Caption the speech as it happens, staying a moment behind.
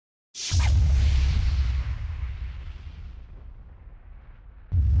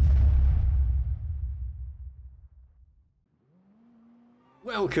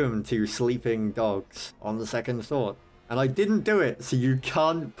Welcome to Sleeping Dogs on the second thought. And I didn't do it, so you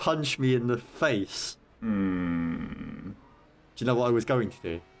can't punch me in the face. Do you know what I was going to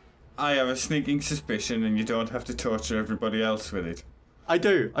do? I have a sneaking suspicion, and you don't have to torture everybody else with it. I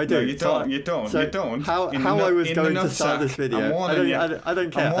do. No, you don't. You don't. So you don't. How I was going to start this video? I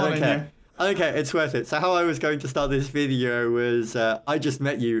don't care. I don't care. It's worth it. So how I was going to start this video was I just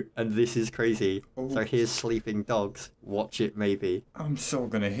met you, and this is crazy. Ooh. So here's Sleeping Dogs. Watch it, maybe. I'm so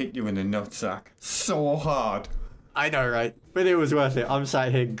gonna hit you in the nutsack. So hard. I know, right? But it was worth it. I'm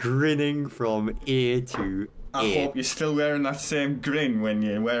sat here grinning from ear to ear. I hope you're still wearing that same grin when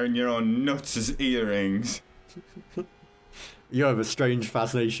you're wearing your own nuts as earrings. You have a strange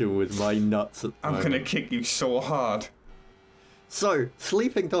fascination with my nuts at the moment. I'm gonna kick you so hard. So,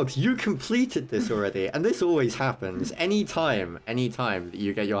 Sleeping Dogs, you completed this already, and this always happens. Anytime that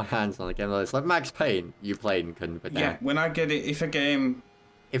you get your hands on a game like this, like Max Payne, you played and couldn't put down. Yeah, when I get it, if a game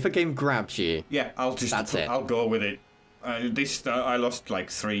grabs you, yeah, I'll go with it. I lost like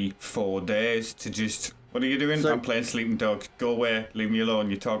 3-4 days to just. What are you doing? I'm playing Sleeping Dogs. Go away. Leave me alone.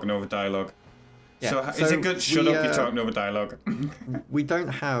 You're talking over dialogue. Yeah, so is it good? Shut up. You're talking over dialogue. We don't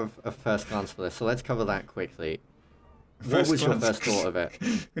have a first glance for this, so let's cover that quickly. What was your first thought of it?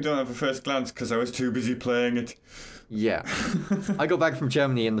 We don't have a first glance because I was too busy playing it. Yeah. I got back from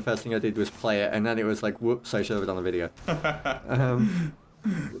Germany and the first thing I did was play it, and then it was like, whoops, I should have done a video.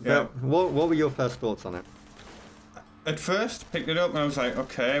 Yeah. What were your first thoughts on it? At first, picked it up and I was like,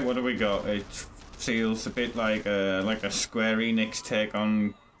 okay, what do we got? It feels a bit like a Square Enix take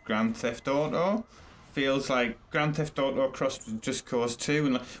on Grand Theft Auto. Feels like Grand Theft Auto crossed with Just Cause 2,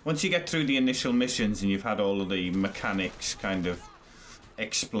 and once you get through the initial missions and you've had all of the mechanics kind of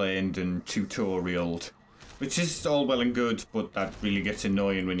explained and tutorialed, which is all well and good, but that really gets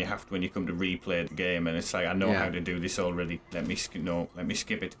annoying when you come to replay the game, and it's like, I know how to do this already. Let me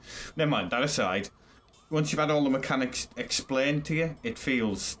skip it. Never mind. That aside, once you've had all the mechanics explained to you, it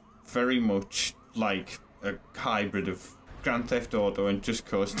feels very much like a hybrid of Grand Theft Auto and Just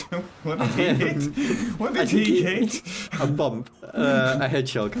Cause 2. What did he hit? What did he hit? A bump. A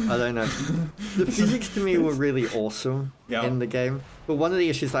hedgehog. I don't know. The physics to me were really awesome in the game. But one of the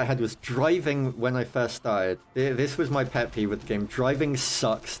issues I had was driving when I first started. This was my pet peeve with the game. Driving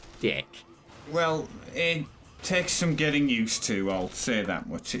sucks dick. Well, it takes some getting used to, I'll say that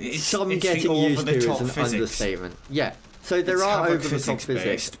much. It's getting used to is an understatement. Yeah. So there are over-the-top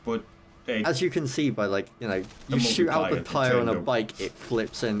physics. But as you can see by, like, you shoot out the tire on a bike, it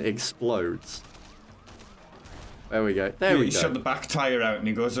flips and explodes. There we go. There we go. You shut the back tire out and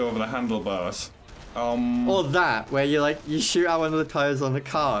he goes over the handlebars. Or that, where you shoot out one of the tires on the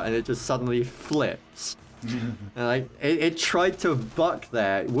car and it just suddenly flips. And it tried to buck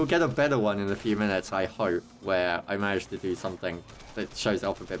there. We'll get a better one in a few minutes, I hope, where I managed to do something that shows it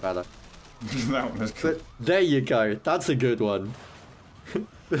off a bit better. That was cool. But there you go. That's a good one.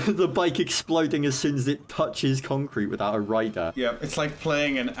 The bike exploding as soon as it touches concrete without a rider. Yeah, it's like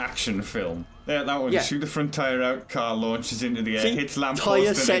playing an action film. Yeah, that one. Yeah. Shoot the front tire out, car launches into the air, hits lamppost,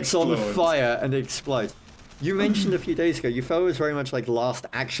 tire sets on fire and explodes. You mentioned a few days ago, you felt it was very much like Last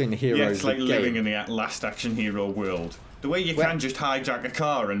Action Hero. Yeah, it's like living in the Last Action Hero world. The way you can just hijack a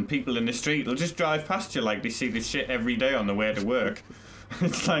car and people in the street will just drive past you like they see this shit every day on the way to work.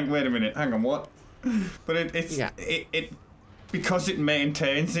 It's like, wait a minute, hang on, what? But it because it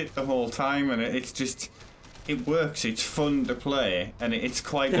maintains it the whole time, and it works. It's fun to play, and it's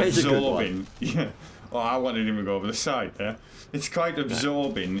quite absorbing. Yeah. Oh, I wanted him to go over the side there. It's quite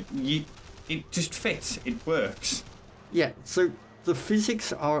absorbing. It just fits. It works. Yeah. So the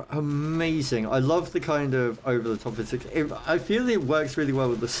physics are amazing. I love the kind of over-the-top physics. I feel it works really well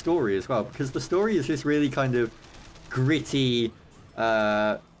with the story as well, because the story is this really kind of gritty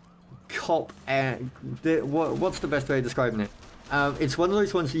cop. What's the best way of describing it? It's one of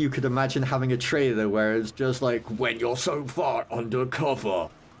those ones that you could imagine having a trailer where it's just like, when you're so far undercover,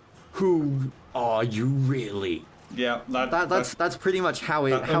 who are you really? Yeah, that's pretty much how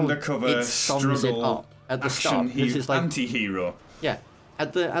it sums it up at the start. This is like anti-hero. Yeah,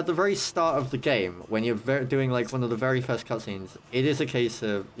 at the very start of the game, when you're doing like one of the very first cutscenes, it is a case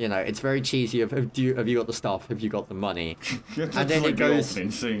of, it's very cheesy. Have you got the stuff? Have you got the money? And then it goes.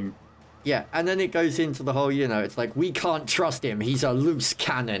 Insane. Yeah, and then it goes into the whole, it's like, we can't trust him, he's a loose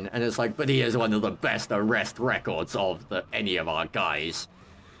cannon, and it's like, but he has one of the best arrest records of any of our guys.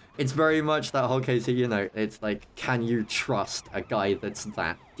 It's very much that whole case of, it's like, can you trust a guy that's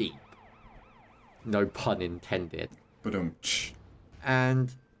that deep? No pun intended.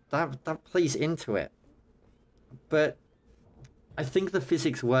 And that plays into it. But I think the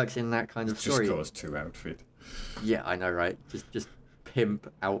physics works in that kind of story. Just Cause 2 outfit. Yeah, I know, right? Just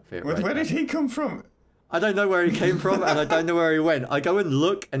pimp outfit. Where did he come from? I don't know where he came from, and I don't know where he went. I go and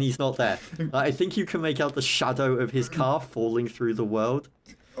look, and he's not there. I think you can make out the shadow of his car falling through the world.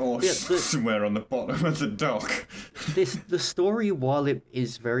 Or somewhere on the bottom of the dock. The story, while it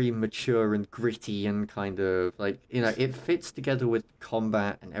is very mature and gritty and kind of like, you know, it fits together with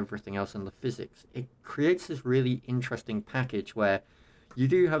combat and everything else and the physics. It creates this really interesting package where you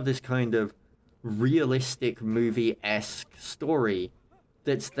do have this kind of realistic movie-esque story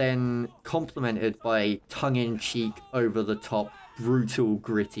that's then complemented by tongue-in-cheek, over-the-top, brutal,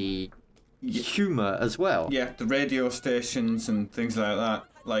 gritty humor as well. Yeah, the radio stations and things like that.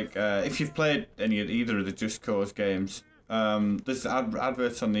 Like, if you've played either of the Just Cause games, there's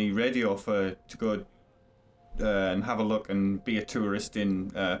adverts on the radio to go and have a look and be a tourist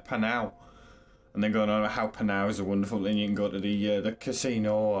in Panau. And then going on about how Panau is a wonderful thing. You can go to the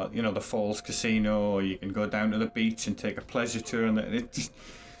casino, or, you know, the Falls Casino, or you can go down to the beach and take a pleasure tour. And it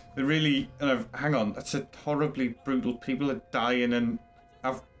really, hang on, that's a horribly brutal. People are dying, and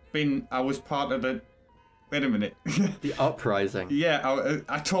I was part of the. Wait a minute. The uprising. Yeah,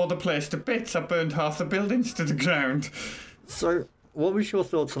 I tore the place to bits. I burned half the buildings to the ground. So, what was your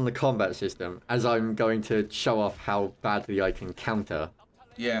thoughts on the combat system? As I'm going to show off how badly I can counter.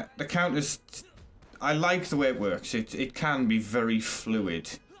 Yeah, the counters. I like the way it works. It can be very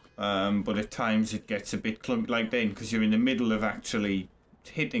fluid, but at times it gets a bit clunky. Like then, because you're in the middle of actually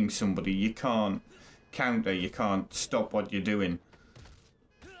hitting somebody, you can't counter. You can't stop what you're doing.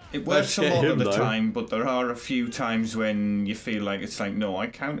 It works a lot of the time, but there are a few times when you feel like it's like, no, I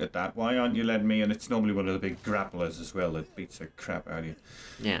countered that. Why aren't you letting me? And it's normally one of the big grapplers as well that beats the crap out of you.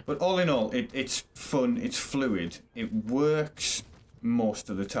 Yeah. But all in all, it's fun. It's fluid. It works most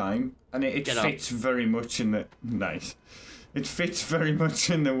of the time, and it fits very much in the It fits very much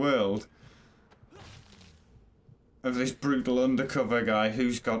in the world of this brutal undercover guy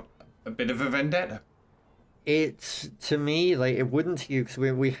who's got a bit of a vendetta. It's, to me, like, it wouldn't to you, because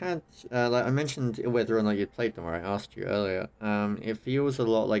we had, like, I mentioned whether or not you'd played them, or I asked you earlier. It feels a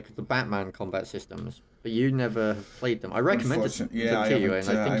lot like the Batman combat systems, but you never have played them. I recommended them to you, and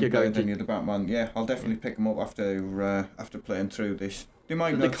I think you're going to... any of the Batman. Yeah, I'll definitely pick them up after playing through this. They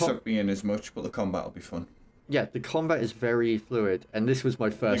might not suck me in as much, but the combat will be fun. Yeah, the combat is very fluid, and this was my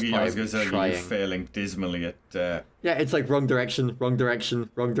first time trying. You're failing dismally at... Yeah, it's like wrong direction, wrong direction,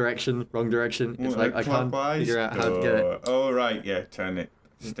 wrong direction, wrong direction. It's like I can't figure out how to get it. Oh, right, yeah, turn it,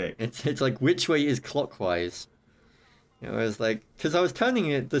 stick. It's like, which way is clockwise? You know, I was like, because I was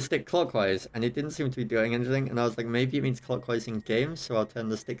turning the stick clockwise, and it didn't seem to be doing anything, and I was like, maybe it means clockwise in game, so I'll turn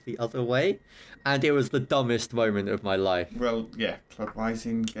the stick the other way. And it was the dumbest moment of my life. Well, yeah, clockwise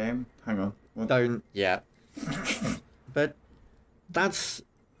in game? Hang on. What? Don't, yeah. But that's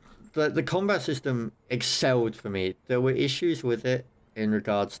the combat system excelled for me. There were issues with it in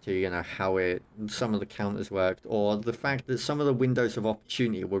regards to, you know, how some of the counters worked, or the fact that some of the windows of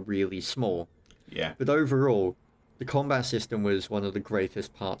opportunity were really small. Yeah. But overall, the combat system was one of the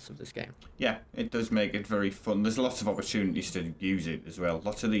greatest parts of this game. Yeah, it does make it very fun. There's lots of opportunities to use it as well.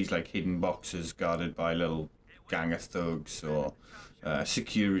 Lots of these like hidden boxes guarded by little gang of thugs, or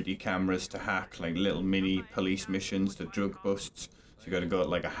security cameras to hack, like little mini police missions, the drug busts. So you got to go to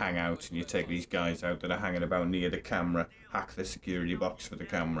like a hangout and you take these guys out that are hanging about near the camera, hack the security box for the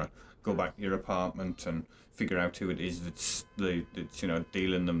camera, go back to your apartment and figure out who it is that's you know,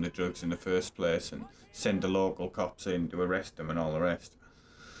 dealing them the drugs in the first place, and send the local cops in to arrest them and all the rest.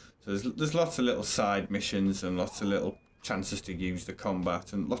 So there's lots of little side missions and lots of little chances to use the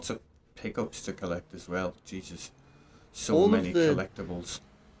combat, and lots of pickups to collect as well. Jesus. So many collectibles.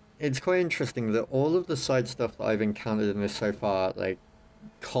 It's quite interesting that all of the side stuff that I've encountered in this so far, like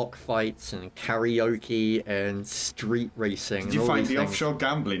cockfights and karaoke and street racing. Did you find the offshore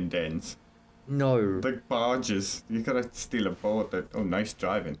gambling dens? No. The barges. You gotta steal a boat. Oh, nice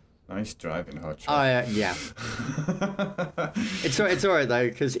driving. Nice driving, Hotshot. Yeah. It's alright though,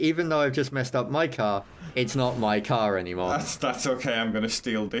 because even though I've just messed up my car, it's not my car anymore. That's okay. I'm gonna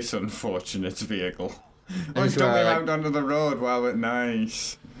steal this unfortunate vehicle. I'm dumping out onto the road while it's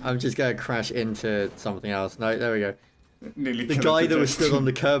nice. I'm just going to crash into something else. No, there we go. Nearly the guy that was stood on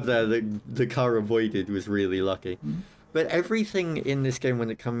the curb there that the car avoided was really lucky. But everything in this game, when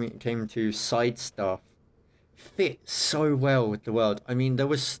it came to side stuff, fit so well with the world. I mean, there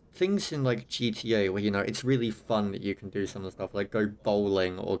was things in like GTA where, you know, it's really fun that you can do some of the stuff, like go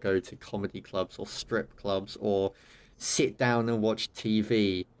bowling or go to comedy clubs or strip clubs or sit down and watch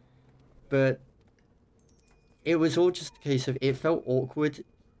TV. But it was all just a case of, it felt awkward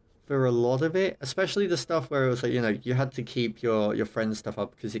for a lot of it, especially the stuff where it was like, you know, you had to keep your friend's stuff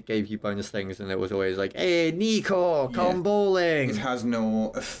up because it gave you bonus things, and it was always like, hey, Nico, come bowling. It has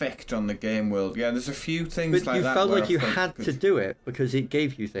no effect on the game world. Yeah, there's a few things but like that. But you felt like you had to do it because it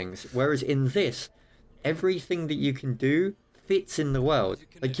gave you things. Whereas in this, everything that you can do fits in the world.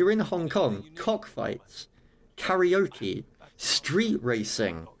 Like, you're in Hong Kong, cockfights, karaoke, street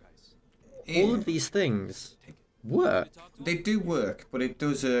racing. All of these things work. They do work, but it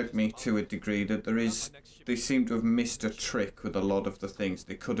does irk me to a degree that they seem to have missed a trick with a lot of the things.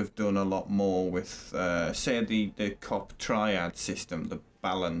 They could have done a lot more with, say, the cop triad system, the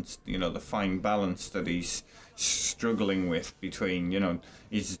balance, you know, the fine balance that he's struggling with between, you know,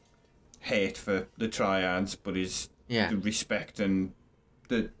 his hate for the triads, but his respect and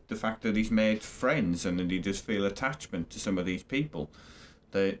the fact that he's made friends and that he does feel attachment to some of these people.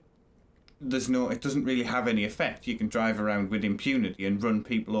 It doesn't really have any effect. You can drive around with impunity and run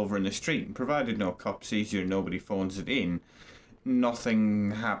people over in the street, and provided no cop sees you and nobody phones it in, nothing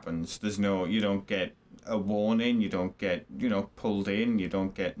happens. You don't get a warning, you don't get, you know, pulled in, you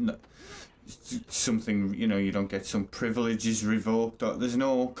don't get something, you know, you don't get some privileges revoked, or there's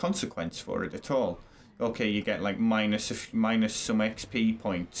no consequence for it at all. Okay, you get like minus some XP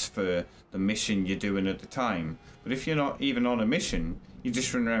points for the mission you're doing at the time, but if you're not even on a mission, you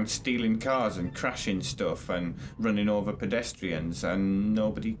just run around stealing cars and crashing stuff and running over pedestrians, and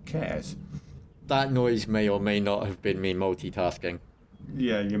nobody cares. That noise may or may not have been me multitasking.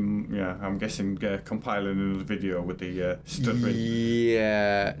 Yeah, I'm guessing compiling another video with the stuttering.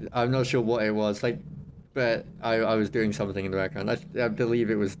 Yeah, I'm not sure what it was. Like, but I was doing something in the background. I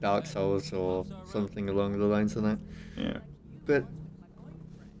believe it was Dark Souls or something along the lines of that. Yeah. But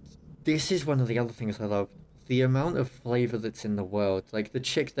this is one of the other things I love. The amount of flavor that's in the world. Like, the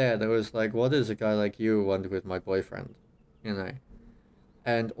chick there that was like, what does a guy like you want with my boyfriend? You know?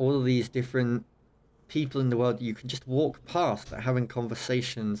 And all of these different people in the world you can just walk past that are having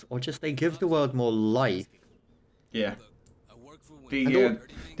conversations, or just they give the world more life. Yeah. The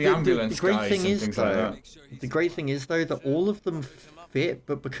ambulance guys and things like that. The great thing is, though, that all of them fit,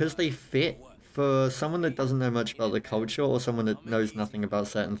 but because they fit, for someone that doesn't know much about the culture, or someone that knows nothing about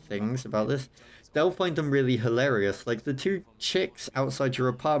certain things about this, they'll find them really hilarious. Like the two chicks outside your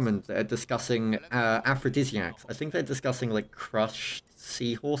apartment that are discussing aphrodisiacs. I think they're discussing like crushed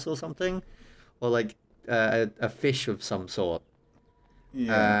seahorse or something, or like a fish of some sort.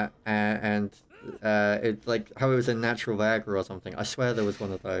 Yeah. It's like how it was a natural Viagra or something. I swear there was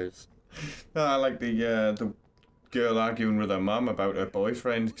one of those. I like the girl arguing with her mum about her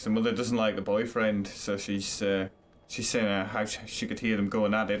boyfriend, because the mother doesn't like the boyfriend, so she's saying how she could hear them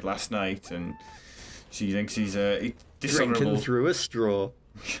going at it last night, and she thinks he's dishonourable. Drinking through a straw.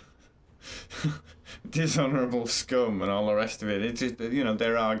 Dishonourable scum and all the rest of it. It's just, you know,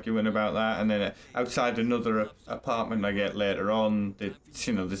 they're arguing about that, and then outside another apartment I get later on,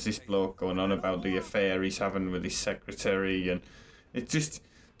 you know, there's this bloke going on about the affair he's having with his secretary, and it's just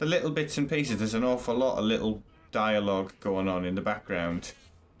the little bits and pieces. There's an awful lot of little dialogue going on in the background.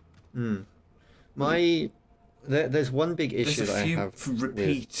 There's one big issue that I have. There's a few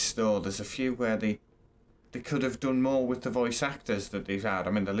repeats though. There's a few where they could have done more with the voice actors that they've had.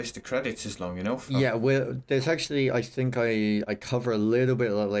 I mean, the list of credits is long enough. Yeah, well, there's actually, I think I cover a little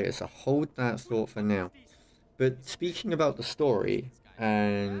bit of that later, so hold that thought for now. But speaking about the story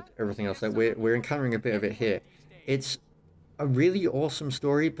and everything else, like we're encountering a bit of it here. It's a really awesome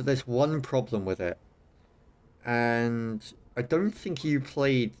story, but there's one problem with it. And I don't think you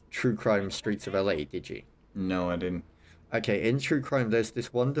played True Crime Streets of LA, did you? No, I didn't. Okay, in True Crime, there's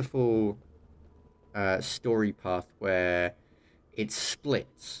this wonderful story path where it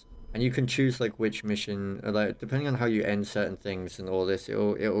splits, and you can choose like which mission, like depending on how you end certain things and all this,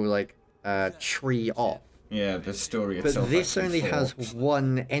 it'll like tree off. Yeah, the story itself. But this only has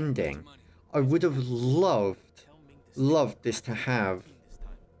one ending. I would have loved this to have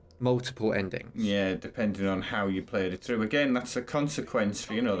multiple endings. Yeah, depending on how you played it through. Again, that's a consequence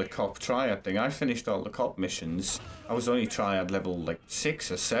for, you know, the cop triad thing. I finished all the cop missions. I was only triad level like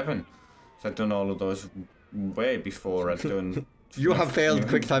 6 or 7. So I'd done all of those way before I'd done... You have failed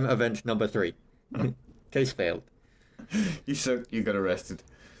QuickTime event number 3. Case failed. You got arrested.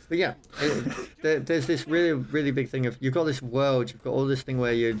 But yeah, there's this really, really big thing of, you've got this world, you've got all this thing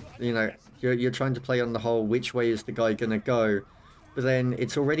where you're trying to play on the whole, which way is the guy gonna go, but then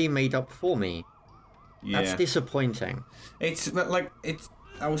it's already made up for me. Yeah. That's disappointing.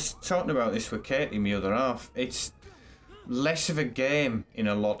 I was talking about this with Katie the other half. It's less of a game in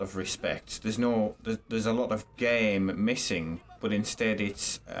a lot of respects. There's a lot of game missing, but instead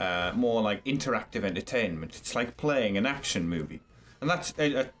it's more like interactive entertainment. It's like playing an action movie. And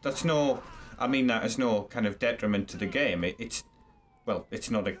that's no, I mean that as no kind of detriment to the game. It's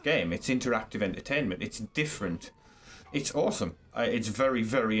not a game. It's interactive entertainment. It's different. It's awesome. It's very,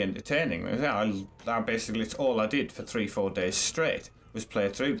 very entertaining. I basically, it's all I did for 3-4 days straight was play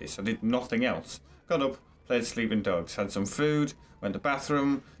through this. I did nothing else. Got up, played Sleeping Dogs, had some food, went to the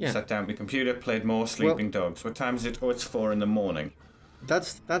bathroom, sat down at my computer, played more Sleeping Dogs. What time is it? Oh, it's 4 in the morning.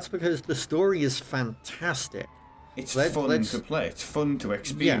 That's because the story is fantastic. It's fun to play. It's fun to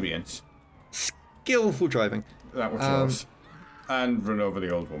experience. Yeah. Skillful driving. That was close. And run over the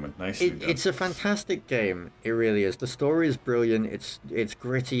old woman. Nicely done. It's a fantastic game. It really is. The story is brilliant. It's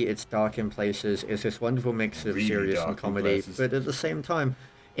gritty. It's dark in places. It's this wonderful mix of really serious and comedy. But at the same time,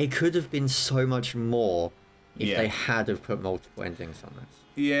 it could have been so much more if they had have put multiple endings on this.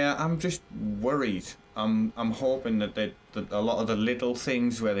 Yeah, I'm just worried. I'm hoping that a lot of the little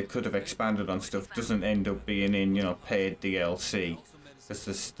things where they could have expanded on stuff doesn't end up being in, paid DLC.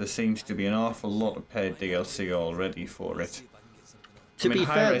 Because there seems to be an awful lot of paid DLC already for it. To be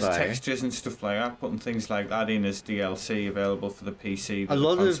fair, high-res textures and stuff like that, putting things like that in as DLC available for the PC that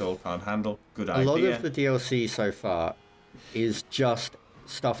the console can't handle. Good idea. A lot of the DLC so far is just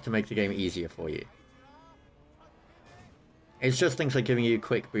stuff to make the game easier for you. It's just things like giving you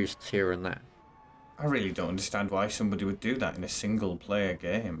quick boosts here and there. I really don't understand why somebody would do that in a single-player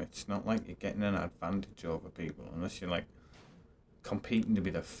game. It's not like you're getting an advantage over people, unless you're like competing to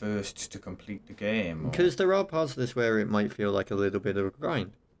be the first to complete the game. Because there are parts of this where it might feel like a little bit of a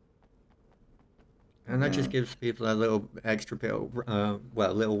grind. And that just gives people a little extra bit, a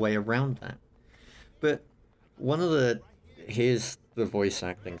little way around that. But here's the voice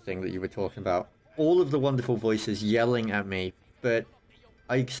acting thing that you were talking about. All of the wonderful voices yelling at me, but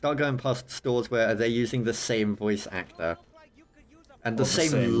I start going past stores where they're using the same voice actor. And the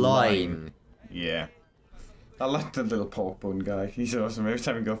same line. Yeah. I like the little pork bun guy. He's awesome. Every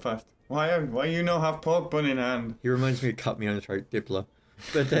time we go past. Why you not have pork bun in hand? He reminds me of Cut Me on the Throat Dibbler.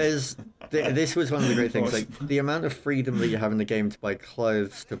 But this was one of the great things. Like the amount of freedom that you have in the game to buy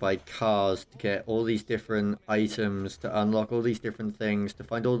clothes, to buy cars, to get all these different items, to unlock all these different things, to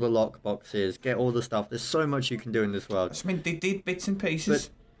find all the lock boxes, get all the stuff. There's so much you can do in this world. I mean, they did bits and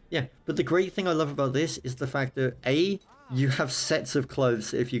pieces. But the great thing I love about this is the fact that you have sets of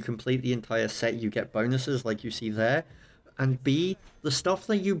clothes. If you complete the entire set, you get bonuses like you see there. And B, the stuff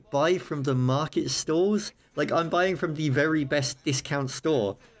that you buy from the market stores, like I'm buying from the very best discount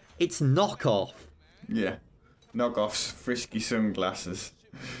store, it's knockoff. Yeah. Knockoffs, frisky sunglasses.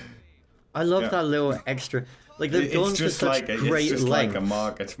 I love that little extra. Like they've gone to such great lengths. It's just like a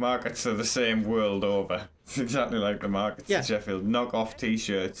market. Markets are the same world over. It's exactly like the markets in Sheffield. Knockoff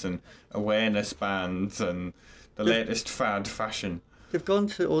t-shirts and awareness bands and the latest fad fashion. They've gone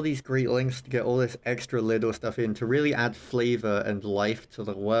to all these great lengths to get all this extra little stuff in to really add flavour and life to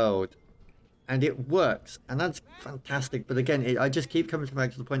the world. And it works. And that's fantastic. But again, I just keep coming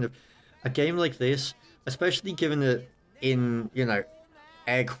back to the point of a game like this, especially given that in,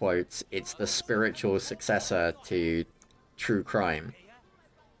 air quotes, it's the spiritual successor to true crime.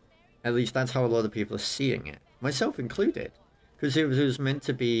 At least that's how a lot of people are seeing it. Myself included. Because it was meant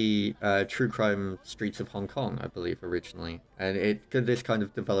to be True Crime Streets of Hong Kong, I believe, originally. And this kind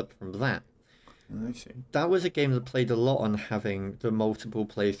of developed from that. I see. That was a game that played a lot on having the multiple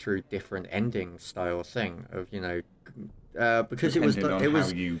playthrough different ending style thing. Of, because it was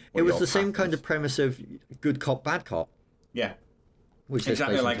the same kind of premise of good cop, bad cop. Yeah.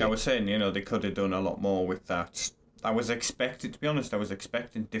 Exactly like I was saying, they could have done a lot more with that. To be honest, I was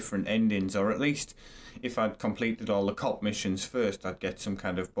expecting different endings, or at least if I'd completed all the cop missions first, I'd get some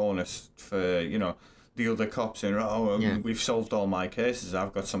kind of bonus for, the other cops saying, we've solved all my cases,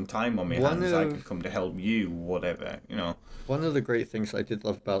 I've got some time on my hands, I can come to help you, whatever, One of the great things I did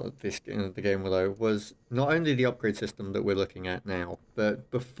love about the game, though, was not only the upgrade system that we're looking at now,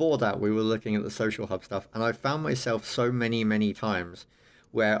 but before that we were looking at the social hub stuff, and I found myself so many, many times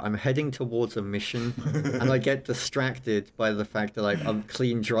where I'm heading towards a mission and I get distracted by the fact that I'm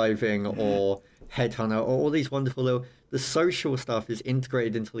clean driving or headhunter or all these wonderful little... The social stuff is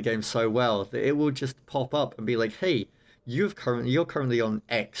integrated into the game so well that it will just pop up and be like, hey, you're currently on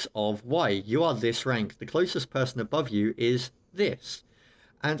X of Y. You are this rank. The closest person above you is this.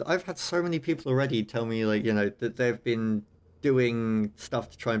 And I've had so many people already tell me that they've been doing stuff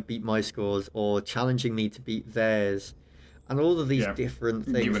to try and beat my scores or challenging me to beat theirs. And all of these different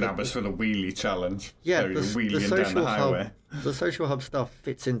things. You would have us for the wheelie challenge. Yeah, the social hub. The social hub stuff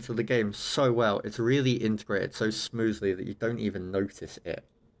fits into the game so well. It's really integrated so smoothly that you don't even notice it.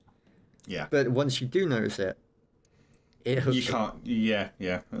 Yeah. But once you do notice it, it hooks you can't. Yeah.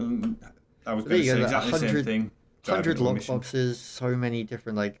 I was going to say exactly the same thing. 100 driving to a mission. lockboxes, so many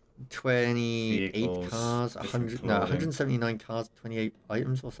different, like, 28 Vehicles, cars, different 100, no, clothing. 179 cars, 28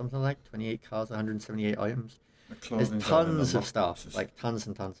 items or something like 28 cars, 178 items. The There's clothing's all in the tons of stuff, lockboxes. like tons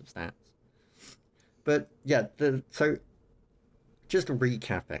and tons of stats. But yeah, so just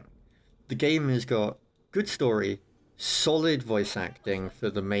recapping, the game has got good story, solid voice acting for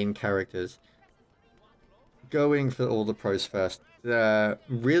the main characters, going for all the pros first,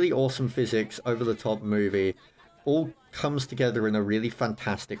 really awesome physics, over the top movie, all comes together in a really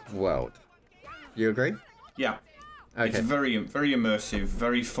fantastic world. You agree? Yeah. Okay. It's very immersive,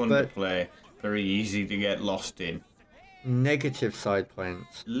 very fun to But- play, very easy to get lost in. Negative side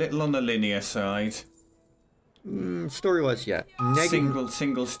points. Little on the linear side. Story-wise, yeah. Single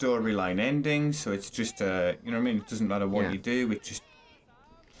storyline ending, so it's just you know what I mean? It doesn't matter what Yeah. you do, it just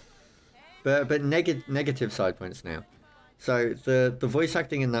But negative side points now. So the voice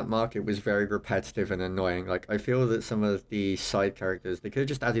acting in that market was very repetitive and annoying. Like, I feel that some of the side characters, they could have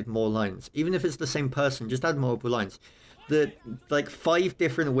just added more lines. Even if it's the same person, just add multiple lines. The, like, 5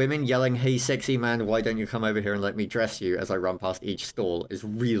 different women yelling, "Hey, sexy man, why don't you come over here and let me dress you?" as I run past each stall is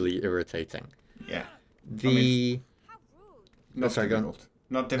really irritating. yeah. The... Not sorry, go on. difficult.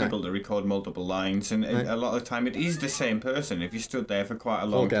 Not difficult to record multiple lines, and a lot of the time it is the same person. If you stood there for quite a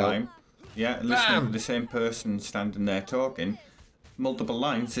long girl. time, yeah, listening to the same person standing there talking, multiple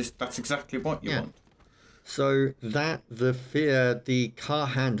lines, that's exactly what you want. So the car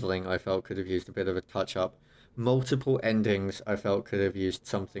handling, I felt could have used a bit of a touch up. Multiple endings, I felt could have used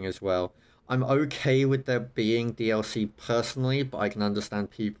something as well. I'm okay with there being DLC personally, but I can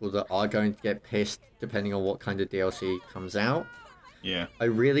understand people that are going to get pissed depending on what kind of DLC comes out. Yeah. I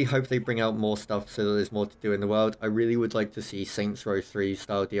really hope they bring out more stuff so that there's more to do in the world. I really would like to see Saints Row 3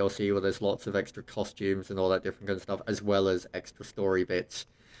 style DLC where there's lots of extra costumes and all that different kind of stuff, as well as extra story bits.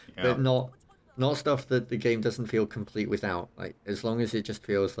 Yeah. But not stuff that the game doesn't feel complete without. Like, as long as it just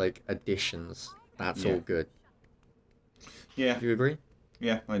feels like additions, that's all good. Yeah. Do you agree?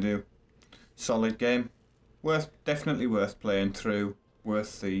 Yeah, I do. Solid game. Definitely worth playing through.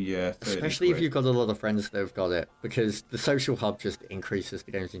 Worth the 30 Especially if quid. you've got a lot of friends that have got it, because the social hub just increases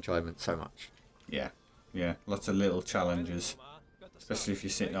the game's enjoyment so much. Yeah. Yeah. Lots of little challenges. Especially if you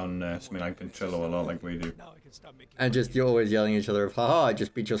sit on something like Ventrilo a lot like we do. And just, you're always yelling at each other of, haha, I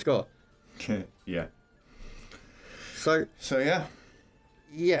just beat your score. Yeah. So yeah.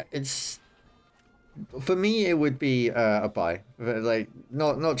 yeah, it's... For me, it would be a buy. Like,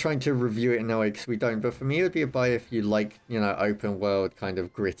 not trying to review it in no way because we don't, but for me, it would be a buy if you like, you know, open world kind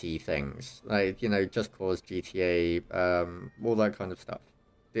of gritty things. Like, you know, Just Cause, GTA, all that kind of stuff.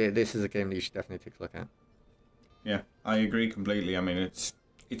 This is a game that you should definitely take a look at. Yeah, I agree completely. I mean,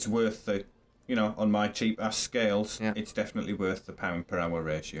 it's worth the, you know, on my cheap ass scales, it's definitely worth the £1 per hour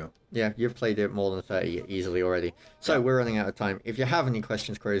ratio. Yeah, you've played it more than 30 easily already. So we're running out of time. If you have any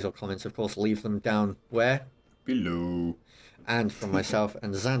questions, queries, or comments, of course, leave them down where? Below. And from myself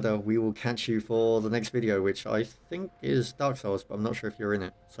and Xander, we will catch you for the next video, which I think is Dark Souls, but I'm not sure if you're in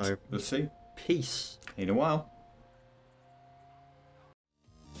it. So We'll see. peace. In a while.